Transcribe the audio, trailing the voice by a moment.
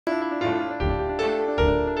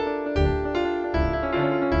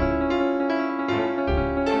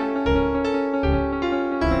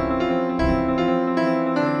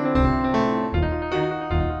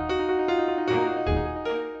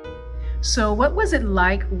So what was it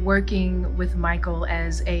like working with My'Kal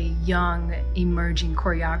as a young, emerging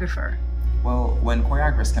choreographer? Well, when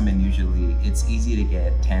choreographers come in, usually it's easy to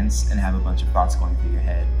get tense and have a bunch of thoughts going through your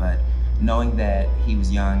head, but knowing that he was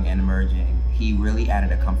young and emerging, he really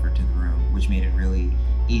added a comfort to the room, which made it really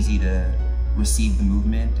easy to receive the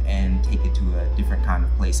movement and take it to a different kind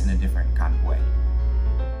of place in a different kind of way.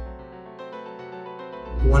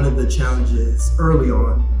 One of the challenges early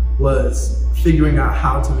on was figuring out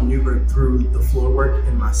how to maneuver through the floor work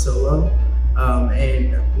in my solo.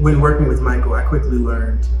 And when working with My'Kal, I quickly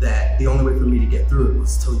learned that the only way for me to get through it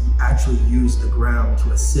was to actually use the ground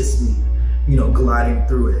to assist me, gliding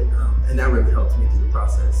through it. And that really helped me through the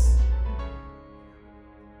process.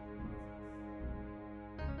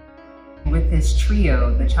 With this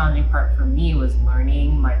trio, the challenging part for me was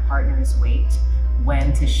learning my partner's weight,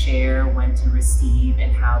 when to share, when to receive,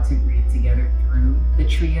 and how to breathe together through the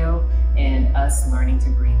trio. And us learning to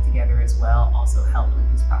breathe together as well also helped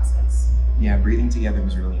with this process. Yeah, breathing together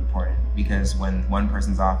was really important because when one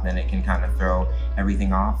person's off, then it can kind of throw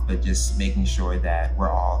everything off, but just making sure that we're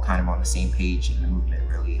all kind of on the same page in the movement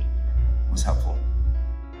really was helpful.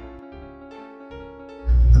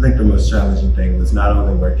 I think the most challenging thing was not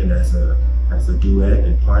only working as a duet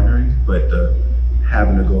and partnering, but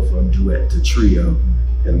having to go from duet to trio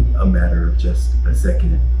in a matter of just a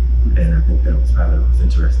second. And I think that was probably the most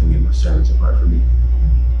interesting and most challenging part for me.